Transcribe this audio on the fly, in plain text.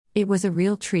It was a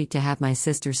real treat to have my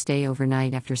sister stay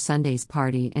overnight after Sunday's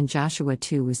party, and Joshua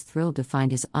too was thrilled to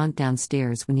find his aunt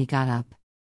downstairs when he got up.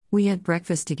 We had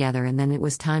breakfast together and then it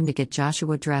was time to get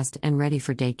Joshua dressed and ready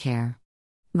for daycare.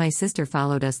 My sister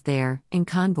followed us there, in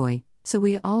convoy, so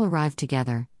we all arrived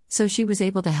together, so she was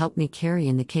able to help me carry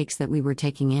in the cakes that we were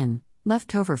taking in,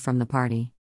 left over from the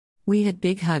party. We had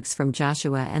big hugs from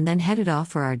Joshua and then headed off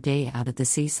for our day out at the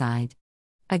seaside.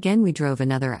 Again we drove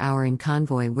another hour in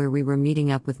convoy where we were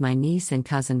meeting up with my niece and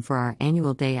cousin for our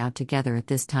annual day out together at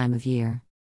this time of year.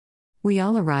 We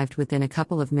all arrived within a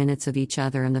couple of minutes of each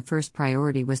other and the first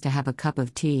priority was to have a cup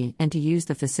of tea and to use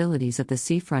the facilities of the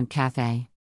seafront cafe.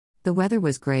 The weather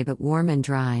was gray but warm and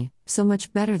dry, so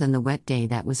much better than the wet day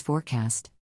that was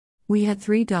forecast. We had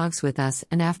 3 dogs with us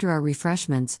and after our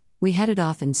refreshments, we headed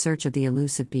off in search of the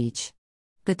elusive beach.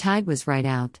 The tide was right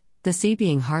out, the sea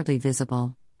being hardly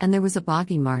visible, and there was a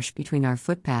boggy marsh between our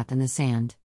footpath and the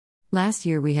sand. Last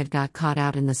year we had got caught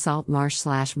out in the salt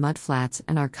marsh/mud flats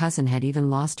and our cousin had even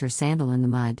lost her sandal in the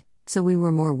mud, so we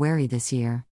were more wary this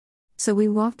year. So we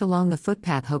walked along the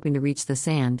footpath hoping to reach the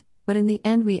sand, but in the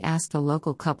end we asked a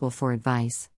local couple for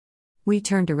advice. We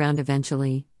turned around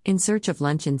eventually, in search of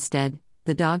lunch instead.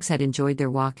 The dogs had enjoyed their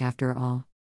walk after all.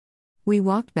 We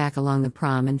walked back along the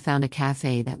prom and found a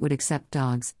cafe that would accept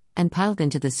dogs, and piled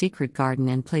into the secret garden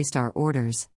and placed our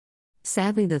orders.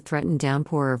 Sadly, the threatened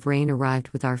downpour of rain arrived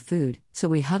with our food, so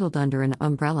we huddled under an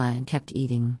umbrella and kept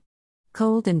eating.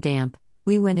 Cold and damp,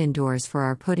 we went indoors for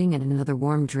our pudding and another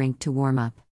warm drink to warm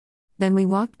up. Then we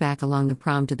walked back along the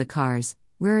prom to the cars,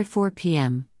 where at 4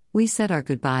 p.m., we said our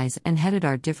goodbyes and headed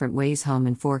our different ways home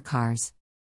in 4 cars.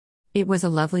 It was a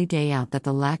lovely day out that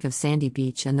the lack of sandy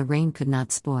beach and the rain could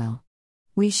not spoil.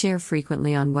 We share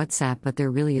frequently on WhatsApp, but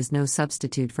there really is no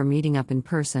substitute for meeting up in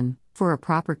person, for a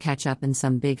proper catch-up and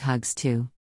some big hugs too.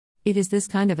 It is this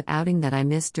kind of outing that I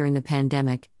missed during the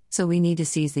pandemic, so we need to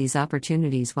seize these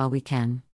opportunities while we can.